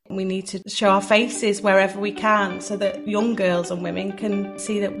We need to show our faces wherever we can so that young girls and women can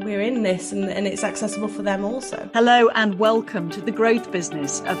see that we're in this and it's accessible for them also. Hello and welcome to The Growth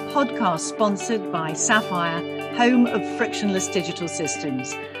Business, a podcast sponsored by Sapphire, home of frictionless digital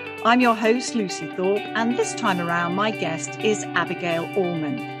systems. I'm your host, Lucy Thorpe, and this time around my guest is Abigail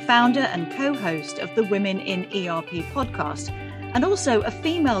Allman, founder and co-host of the Women in ERP podcast, and also a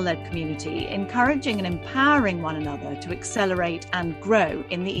female-led community encouraging and empowering one another to accelerate and grow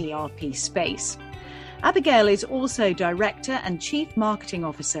in the ERP space. Abigail is also Director and Chief Marketing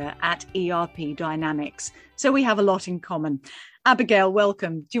Officer at ERP Dynamics, so we have a lot in common. Abigail,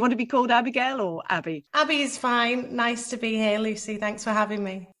 welcome. Do you want to be called Abigail or Abby? Abby is fine. Nice to be here, Lucy. Thanks for having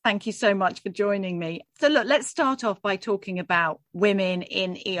me. Thank you so much for joining me. So look, let's start off by talking about women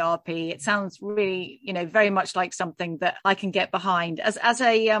in ERP. It sounds really, very much like something that I can get behind. As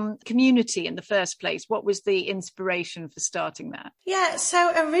a community in the first place, what was the inspiration for starting that? Yeah,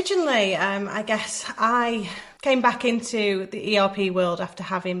 so originally, I guess I came back into the ERP world after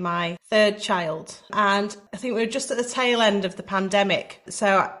having my third child. And I think we were just at the tail end of the pandemic.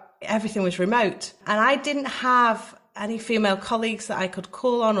 So everything was remote. And I didn't have any female colleagues that I could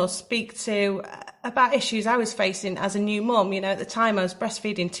call on or speak to about issues I was facing as a new mum. At the time I was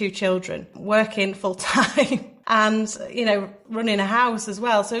breastfeeding 2 children, working full time and, running a house as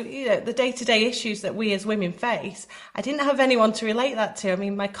well. So, the day-to-day issues that we as women face, I didn't have anyone to relate that to. I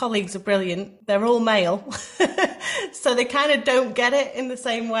mean, my colleagues are brilliant. They're all male. So they kind of don't get it in the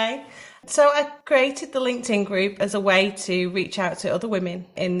same way. So I created the LinkedIn group as a way to reach out to other women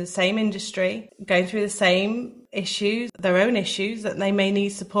in the same industry, going through the same issues, their own issues that they may need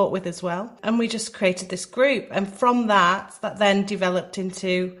support with as well. And we just created this group. And from that then developed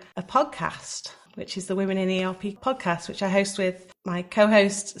into a podcast, which is the Women in ERP podcast, which I host with my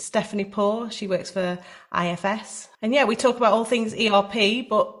co-host, Stephanie Poor. She works for IFS. And we talk about all things ERP,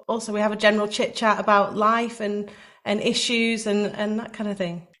 but also we have a general chit chat about life and issues and that kind of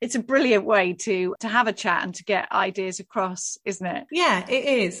thing. It's a brilliant way to have a chat and to get ideas across, isn't it? Yeah, it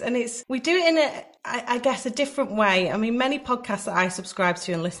is. And we do it in a different way. I mean, many podcasts that I subscribe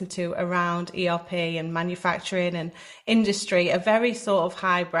to and listen to around ERP and manufacturing and industry are very sort of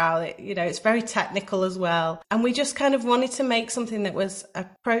highbrow. It's very technical as well. And we just kind of wanted to make something that was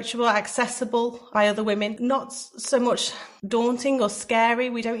approachable, accessible by other women, not so much daunting or scary.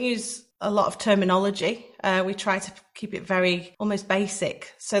 We don't use a lot of terminology. We try to keep it very almost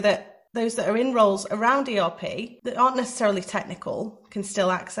basic so that those that are in roles around ERP that aren't necessarily technical can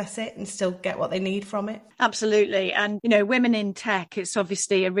still access it and still get what they need from it. Absolutely. And, women in tech, it's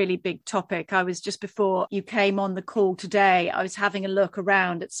obviously a really big topic. I was just before you came on the call today, I was having a look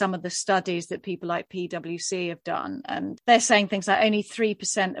around at some of the studies that people like PwC have done. And they're saying things like only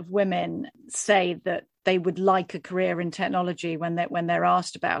 3% of women say that they would like a career in technology when they're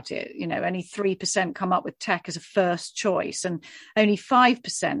asked about it. Only 3% come up with tech as a first choice, and only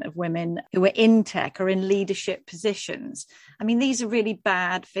 5% of women who are in tech are in leadership positions. I mean, these are really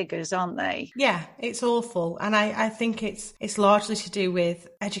bad figures, aren't they? Yeah, it's awful. And I think it's largely to do with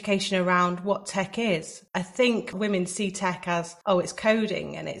education around what tech is. I think women see tech as, it's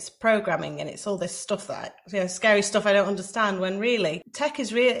coding and it's programming and it's all this stuff that, scary stuff I don't understand, when really tech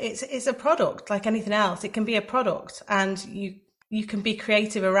is real. It's a product like anything else. It can be a product and you can be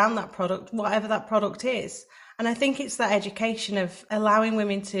creative around that product, whatever that product is. And I think it's that education of allowing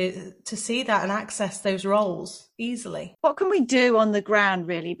women to see that and access those roles easily. What can we do on the ground,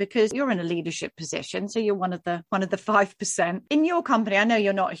 really? Because you're in a leadership position, so you're one of the 5%. In your company, I know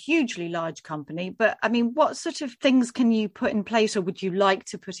you're not a hugely large company, but I mean, what sort of things can you put in place, or would you like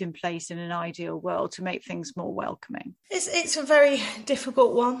to put in place in an ideal world to make things more welcoming? It's a very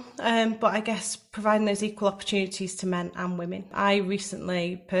difficult one, but I guess providing those equal opportunities to men and women. I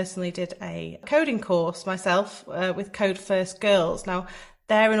recently personally did a coding course myself with Code First Girls. Now,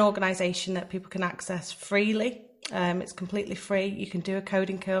 they're an organisation that people can access freely. It's completely free. You can do a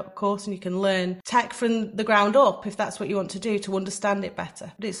coding course and you can learn tech from the ground up if that's what you want to do to understand it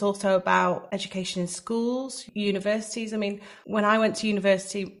better. But it's also about education in schools, universities. I mean, when I went to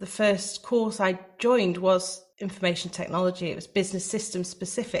university, the first course I joined was information technology. It was business systems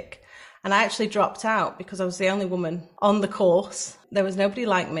specific. And I actually dropped out because I was the only woman on the course. There was nobody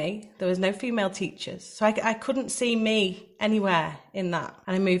like me. There was no female teachers. So I couldn't see me anywhere in that.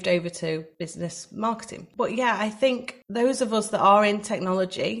 And I moved over to business marketing. But yeah, I think those of us that are in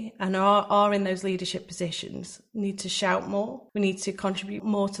technology and are in those leadership positions need to shout more. We need to contribute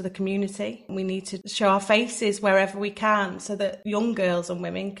more to the community. We need to show our faces wherever we can so that young girls and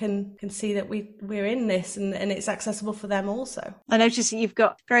women can see that we're in this and it's accessible for them also. I noticed that you've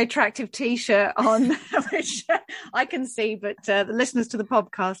got a very attractive T-shirt on, which I can see, but the listeners to the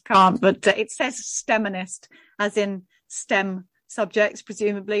podcast can't, but it says STEMinist, as in STEM subjects,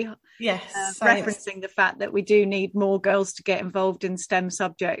 presumably. Yes, referencing the fact that we do need more girls to get involved in STEM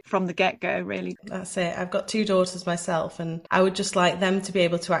subject from the get-go, really. That's it. I've got 2 daughters myself, and I would just like them to be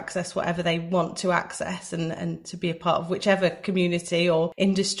able to access whatever they want to access, and to be a part of whichever community or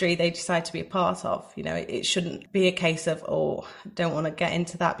industry they decide to be a part of. You know, it shouldn't be a case of, oh, I don't want to get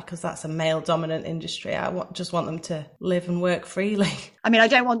into that because that's a male dominant industry. Just want them to live and work freely. I mean, I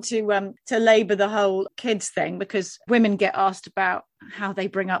don't want to labour the whole kids thing, because women get asked about how they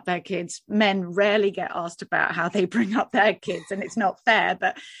bring up their kids. Men rarely get asked about how they bring up their kids, and it's not fair.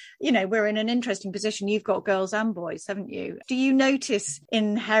 But, you know, we're in an interesting position. You've got girls and boys, haven't you? Do you notice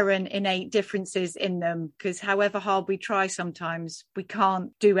inherent, innate differences in them? Because however hard we try, sometimes we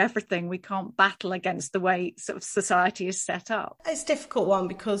can't do everything. We can't battle against the way sort of society is set up. It's a difficult one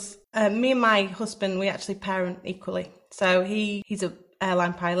because me and my husband, we actually parent equally. So he's a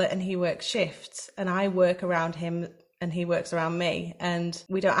airline pilot and he works shifts, and I work around him and he works around me, and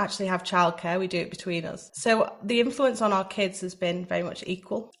we don't actually have childcare. We do it between us. So the influence on our kids has been very much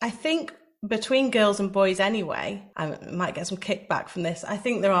equal. I think between girls and boys anyway, I might get some kickback from this, I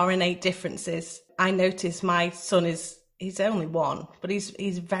think there are innate differences. I notice my son he's only 1, but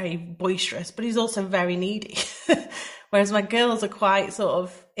he's very boisterous, but he's also very needy. Whereas my girls are quite sort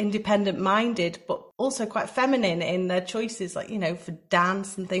of independent minded, but also quite feminine in their choices, like, you know, for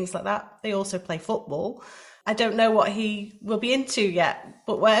dance and things like that. They also play football. I don't know what he will be into yet,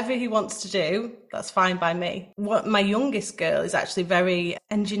 but whatever he wants to do, that's fine by me. My youngest girl is actually very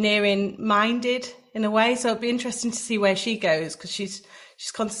engineering minded in a way. So it'll be interesting to see where she goes, because she's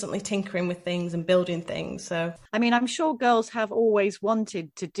constantly tinkering with things and building things. So, I mean, I'm sure girls have always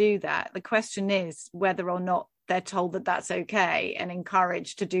wanted to do that. The question is whether or not they're told that that's okay and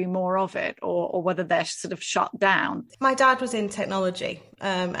encouraged to do more of it, or whether they're sort of shut down. My dad was in technology,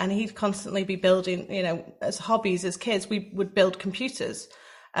 and he'd constantly be building, you know, as hobbies as kids, we would build computers,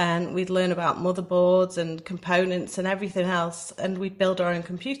 and we'd learn about motherboards and components and everything else, and we'd build our own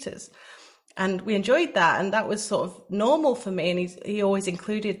computers. And we enjoyed that, and that was sort of normal for me, and he always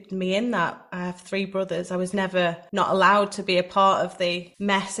included me in that. I have 3 brothers. I was never not allowed to be a part of the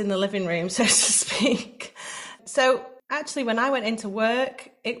mess in the living room, so to speak. So actually, when I went into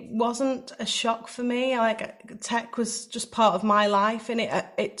work, it wasn't a shock for me. Like, tech was just part of my life, and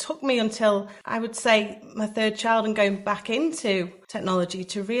it took me until, I would say, my 3rd child and going back into technology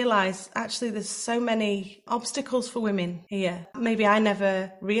to realise actually there's so many obstacles for women here. Maybe I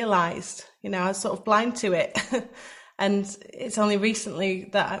never realised, you know, I was sort of blind to it. And it's only recently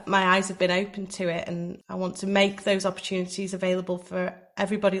that my eyes have been open to it, and I want to make those opportunities available for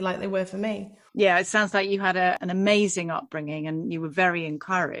everybody like they were for me. Yeah, it sounds like you had an amazing upbringing and you were very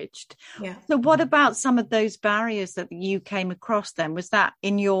encouraged. Yeah. So what about some of those barriers that you came across then? Was that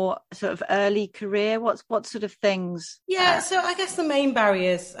in your sort of early career? What sort of things? Yeah, so I guess the main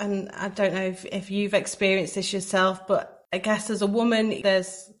barriers, and I don't know if you've experienced this yourself, but I guess as a woman,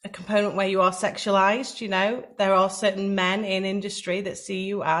 there's a component where you are sexualized, you know. There are certain men in industry that see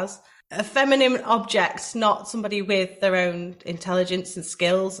you as a feminine object, not somebody with their own intelligence and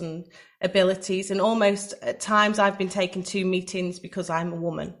skills and abilities. And almost at times I've been taken to meetings because I'm a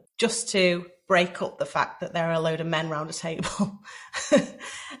woman, just to break up the fact that there are a load of men around a table.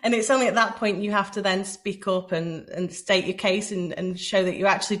 And it's only at that point you have to then speak up and state your case and show that you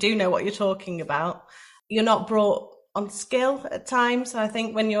actually do know what you're talking about. You're not brought on skill at times. I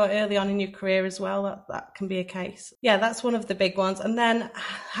think when you're early on in your career as well, that can be a case. Yeah, that's one of the big ones. And then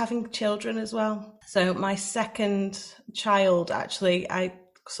having children as well. So my 2nd child, actually, I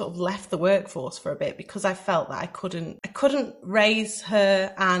sort of left the workforce for a bit because I felt that I couldn't raise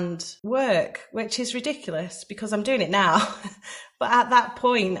her and work, which is ridiculous because I'm doing it now. But at that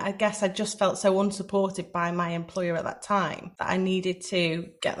point, I guess I just felt so unsupported by my employer at that time that I needed to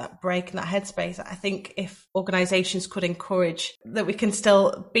get that break and that headspace. I think if organisations could encourage that we can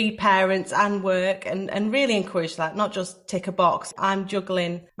still be parents and work and really encourage that, not just tick a box. I'm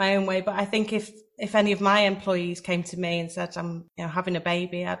juggling my own way, but I think if any of my employees came to me and said, I'm having a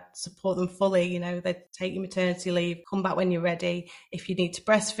baby, I'd support them fully. They'd take your maternity leave, come back when you're ready. If you need to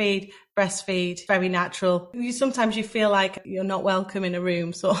breastfeed, very natural. Sometimes you feel like you're not welcome in a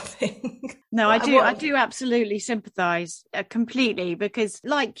room sort of thing. No, I do absolutely sympathise completely, because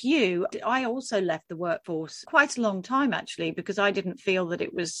like you, I also left the workforce quite a long time actually, because I didn't feel that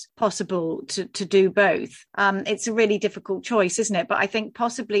it was possible to do both. It's a really difficult choice, isn't it? But I think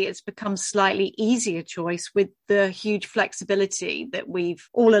possibly it's become slightly easier choice with the huge flexibility that we've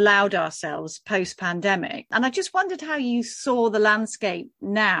all allowed ourselves post-pandemic. And I just wondered how you saw the landscape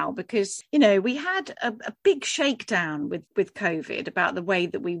now, because, you know, we had a big shakedown with COVID about the way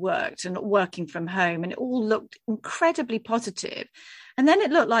that we worked and working from home, and it all looked incredibly positive. And then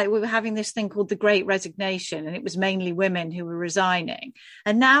it looked like we were having this thing called the Great Resignation, and it was mainly women who were resigning.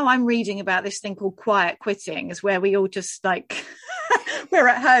 And now I'm reading about this thing called quiet quitting, is where we all just like we're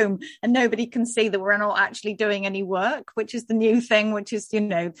at home and nobody can see that we're not actually doing any work, which is the new thing, which is, you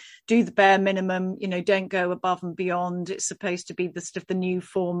know, do the bare minimum, you know, don't go above and beyond. It's supposed to be the sort of the new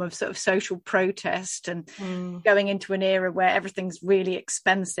form of sort of social protest, and going into an era where everything's really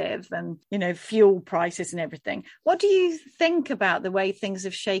expensive and, you know, fuel prices and everything. What do you think about the way things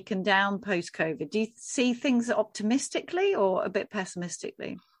have shaken down post-COVID? Do you see things optimistically or a bit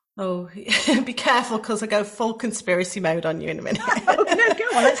pessimistically? Oh, be careful, because I go full conspiracy mode on you in a minute. Oh, no,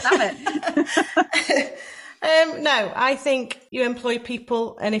 go on, let's have it. No, I think you employ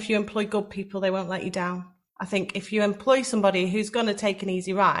people, and if you employ good people, they won't let you down. I think if you employ somebody who's going to take an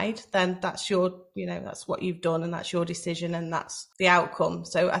easy ride, then that's your, you know, that's what you've done and that's your decision and that's the outcome.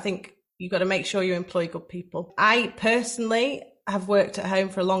 So I think you've got to make sure you employ good people. I personally have worked at home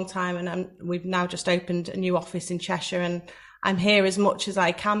for a long time, and we've now just opened a new office in Cheshire, and I'm here as much as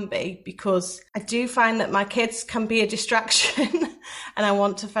I can be, because I do find that my kids can be a distraction and I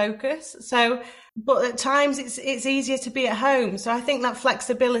want to focus. So, but at times it's easier to be at home. So I think that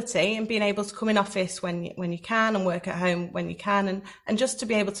flexibility and being able to come in office when you can, and work at home when you can, and just to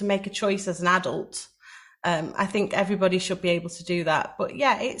be able to make a choice as an adult. I think everybody should be able to do that. But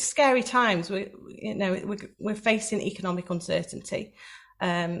yeah, it's scary times. We're facing economic uncertainty.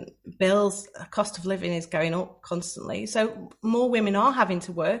 Bills, cost of living is going up constantly. So more women are having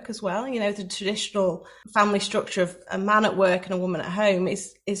to work as well. You know, the traditional family structure of a man at work and a woman at home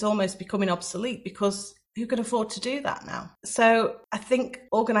is almost becoming obsolete, because who can afford to do that now? So I think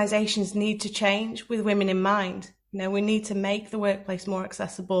organisations need to change with women in mind. You know, we need to make the workplace more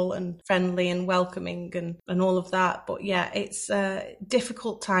accessible and friendly and welcoming and all of that. But yeah, it's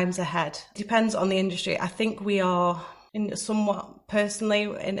difficult times ahead. Depends on the industry. I think we are in a somewhat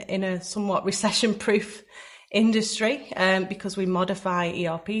recession-proof industry, because we modify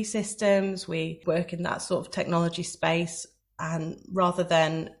ERP systems, we work in that sort of technology space, and rather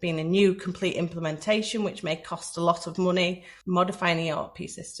than being a new complete implementation, which may cost a lot of money, modifying an ERP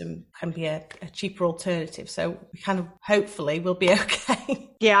system can be a cheaper alternative. So we kind of hopefully will be okay.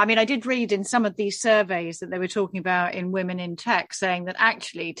 Yeah, I mean, I did read in some of these surveys that they were talking about in Women in Tech, saying that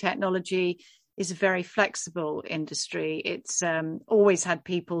actually technology is a very flexible industry. It's always had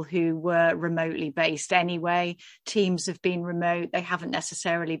people who were remotely based anyway. Teams have been remote. They haven't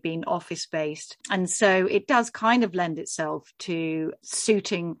necessarily been office based. And so it does kind of lend itself to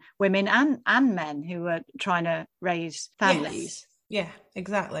suiting women and men who are trying to raise families. Yes. Yeah,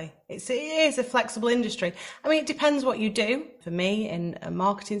 exactly. It is a flexible industry. I mean, it depends what you do. For me, in a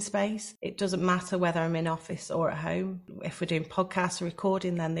marketing space, it doesn't matter whether I'm in office or at home. If we're doing podcasts or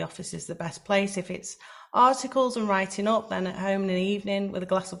recording, then the office is the best place. If it's articles and writing up, then at home in an evening with a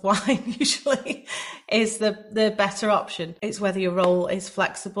glass of wine usually is the better option. It's whether your role is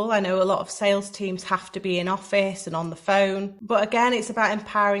flexible. I know a lot of sales teams have to be in office and on the phone, but again, it's about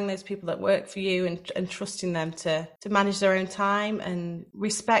empowering those people that work for you and trusting them to manage their own time and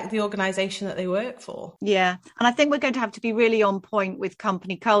respect the organisation that they work for. Yeah, and I think we're going to have to be really on point with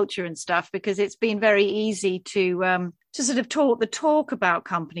company culture and stuff, because it's been very easy to sort of talk about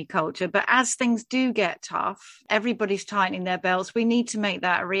company culture. But as things do get tough, everybody's tightening their belts. We need to make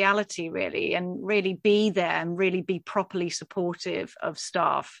that a reality, really, and really be there and really be properly supportive of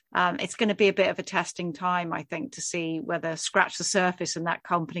staff. It's going to be a bit of a testing time, I think, to see whether scratch the surface and that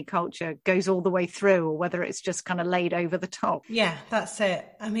company culture goes all the way through, or whether it's just kind of laid over the top. Yeah, that's it.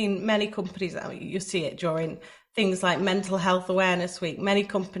 I mean, many companies, you see it during things like Mental Health Awareness Week. Many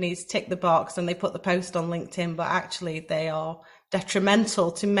companies tick the box and they put the post on LinkedIn, but actually they are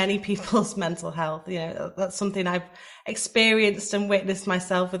detrimental to many people's mental health. You know, that's something I've experienced and witnessed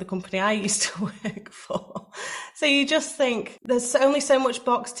myself with the company I used to work for. So you just think there's only so much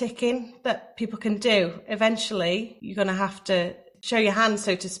box ticking that people can do. Eventually, you're going to have to show your hand,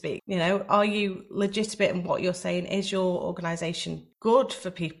 so to speak. You know, are you legitimate in what you're saying? Is your organisation good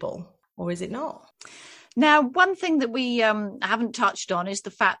for people, or is it not? Now, one thing that we haven't touched on is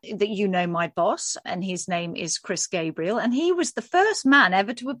the fact that you know my boss, and his name is Chris Gabriel, and he was the first man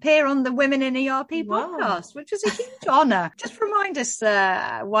ever to appear on the Women in ERP Wow. podcast, which was a huge honour. Just remind us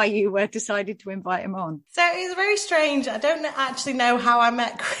why you decided to invite him on. So it's very strange. I don't actually know how I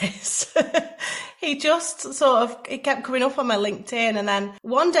met Chris. He just he kept coming up on my LinkedIn. And then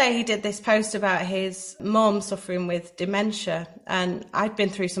one day he did this post about his mum suffering with dementia. And I'd been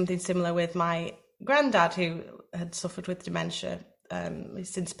through something similar with my granddad, who had suffered with dementia, he's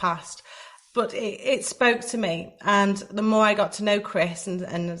since passed. But it spoke to me. And the more I got to know Chris and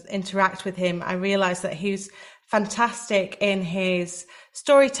interact with him, I realised that he was fantastic in his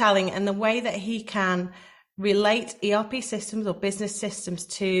storytelling and the way that he can relate ERP systems or business systems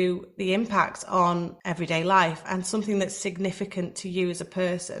to the impact on everyday life and something that's significant to you as a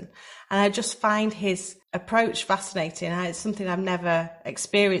person. And I just find his approach fascinating. It's something I've never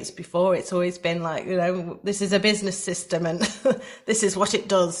experienced before. It's always been like, this is a business system and this is what it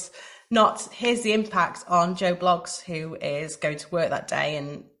does. Not, here's the impact on Joe Bloggs, who is going to work that day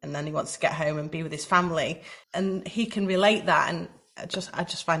and then he wants to get home and be with his family. And he can relate that. And I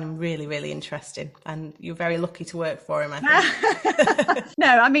just find him really, really interesting. And you're very lucky to work for him, I think. No,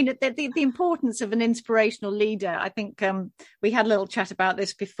 I mean, the importance of an inspirational leader, I think we had a little chat about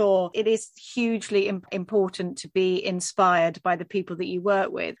this before. It is hugely important to be inspired by the people that you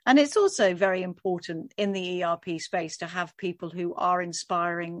work with. And it's also very important in the ERP space to have people who are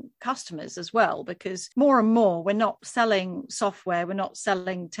inspiring customers as well, because more and more we're not selling software, we're not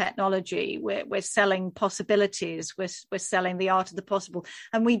selling technology, we're selling possibilities, we're selling the art of the possible.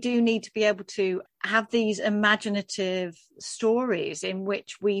 And we do need to be able to have these imaginative stories in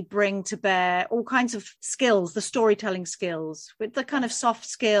which we bring to bear all kinds of skills, the storytelling skills, with the kind of soft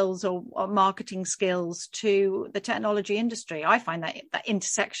skills or marketing skills to the technology industry. I find that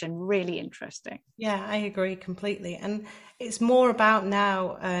intersection really interesting. Yeah, I agree completely. And it's more about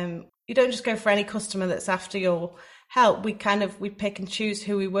now, you don't just go for any customer that's after your help. We pick and choose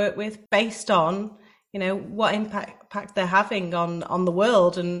who we work with based on what impact they're having on the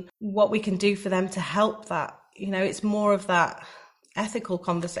world and what we can do for them to help that. It's more of that ethical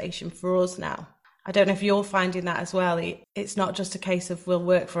conversation for us now. I don't know if you're finding that as well. It's not just a case of we'll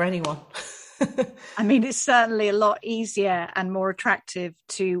work for anyone. I mean, it's certainly a lot easier and more attractive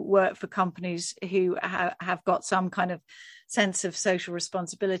to work for companies who have got some kind of sense of social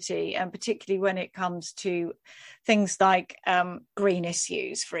responsibility, and particularly when it comes to things like green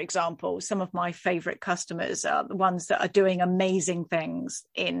issues, for example. Some of my favorite customers are the ones that are doing amazing things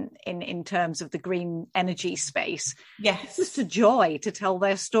in terms of the green energy space. Yes. It's just a joy to tell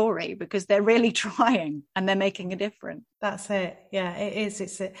their story because they're really trying and they're making a difference. That's it. Yeah, it is.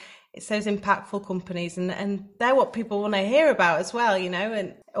 It's those impactful companies and they're what people want to hear about as well,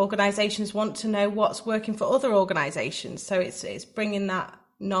 and organizations want to know what's working for other organizations. So it's bringing that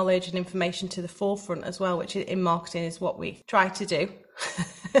knowledge and information to the forefront as well, which in marketing is what we try to do.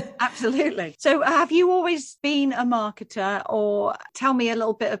 Absolutely. So have you always been a marketer, or tell me a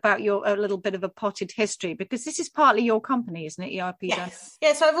little bit about a little bit of a potted history, because this is partly your company, isn't it? ERP. Yes.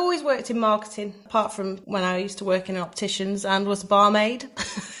 Yeah, so I've always worked in marketing, apart from when I used to work in opticians and was a barmaid.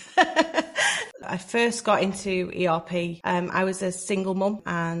 I first got into ERP. I was a single mum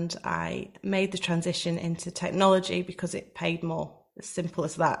and I made the transition into technology because it paid more. As simple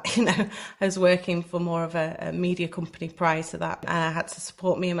as that. I was working for more of a media company prior to that, and I had to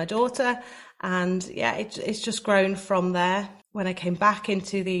support me and my daughter. And yeah, it's just grown from there. When I came back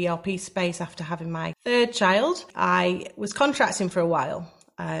into the ERP space after having my third child, I was contracting for a while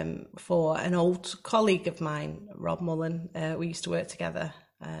for an old colleague of mine, Rob Mullen. We used to work together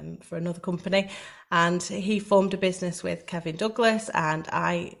for another company, and he formed a business with Kevin Douglas, and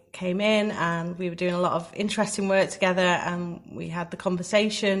I came in and we were doing a lot of interesting work together, and we had the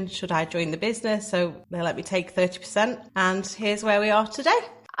conversation, should I join the business? So they let me take 30%, and here's where we are today.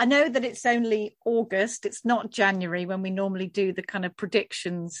 I know that it's only August, it's not January when we normally do the kind of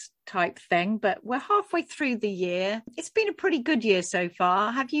predictions type thing, but we're halfway through the year. It's been a pretty good year so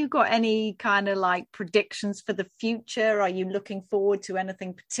far. Have you got any kind of like predictions for the future? Are you looking forward to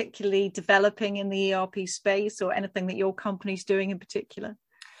anything particularly developing in the ERP space, or anything that your company's doing in particular?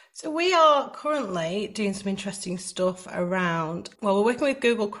 So we are currently doing some interesting stuff around, we're working with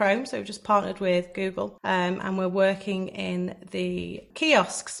Google Chrome, so we've just partnered with Google, and we're working in the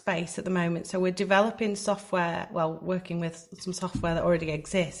kiosk space at the moment. So we're developing software, working with some software that already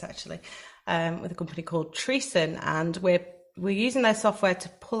exists actually, with a company called Treason, and we're using their software to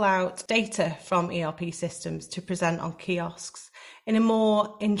pull out data from ERP systems to present on kiosks in a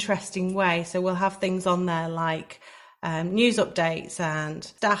more interesting way. So we'll have things on there like news updates and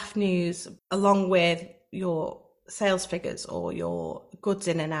staff news, along with your sales figures or your goods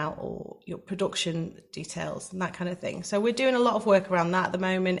in and out or your production details and that kind of thing. So we're doing a lot of work around that at the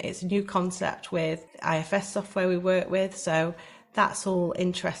moment. It's a new concept with IFS software we work with, so that's all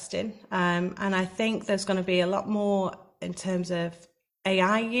interesting. And I think there's going to be a lot more in terms of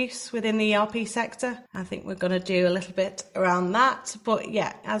AI use within the ERP sector. I think we're going to do a little bit around that. But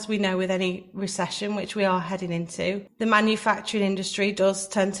yeah, as we know with any recession, which we are heading into, the manufacturing industry does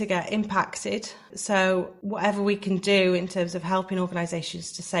tend to get impacted. So whatever we can do in terms of helping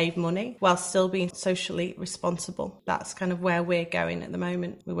organisations to save money while still being socially responsible, that's kind of where we're going at the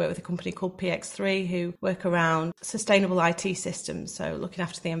moment. We work with a company called PX3 who work around sustainable IT systems, so looking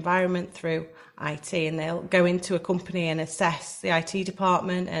after the environment through IT, and they'll go into a company and assess the IT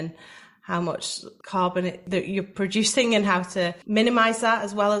department and how much carbon that you're producing and how to minimise that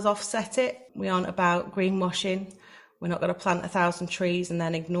as well as offset it. We aren't about greenwashing. We're not going to plant 1,000 trees and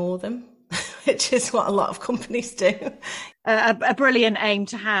then ignore them, which is what a lot of companies do. A brilliant aim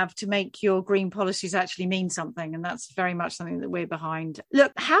to have, to make your green policies actually mean something. And that's very much something that we're behind.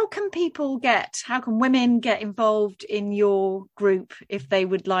 Look, how can women get involved in your group if they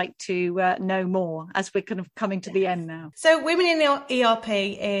would like to know more, as we're kind of coming to the end now? So Women in ERP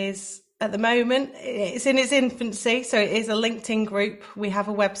is, at the moment, it's in its infancy, so it is a LinkedIn group. We have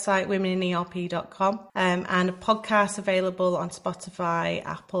a website, womeninERP.com, and a podcast available on Spotify,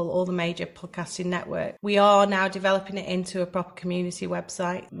 Apple, all the major podcasting networks. We are now developing it into a proper community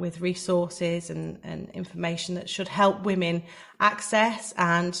website with resources and information that should help women access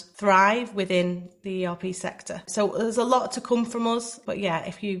and thrive within the ERP sector. So there's a lot to come from us, but yeah,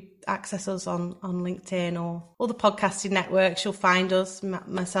 if you access us on LinkedIn or all the podcasting networks, you'll find us,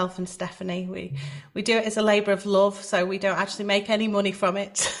 myself and Stephanie. We do it as a labour of love, so we don't actually make any money from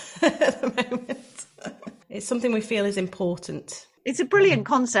it at the moment. It's something we feel is important. It's a brilliant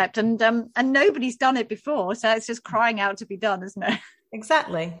concept, and nobody's done it before, so it's just crying out to be done, isn't it?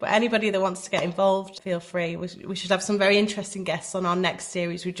 Exactly. But anybody that wants to get involved, feel free. We should have some very interesting guests on our next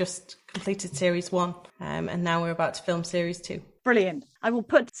series. We just completed series 1, and now we're about to film series 2. Brilliant. I will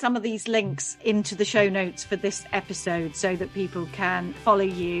put some of these links into the show notes for this episode so that people can follow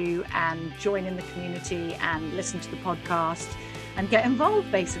you and join in the community and listen to the podcast and get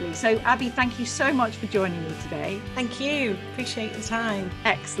involved, basically. So, Abby, thank you so much for joining me today. Thank you. Appreciate the time.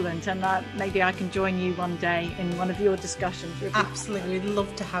 Excellent. And maybe I can join you one day in one of your discussions. Absolutely. We'd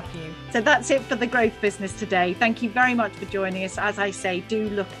love to have you. So that's it for The Growth Business today. Thank you very much for joining us. As I say, do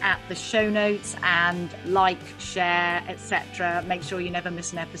look at the show notes and like, share, etc. Make sure you never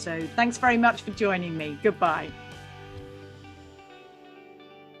miss an episode. Thanks very much for joining me. Goodbye.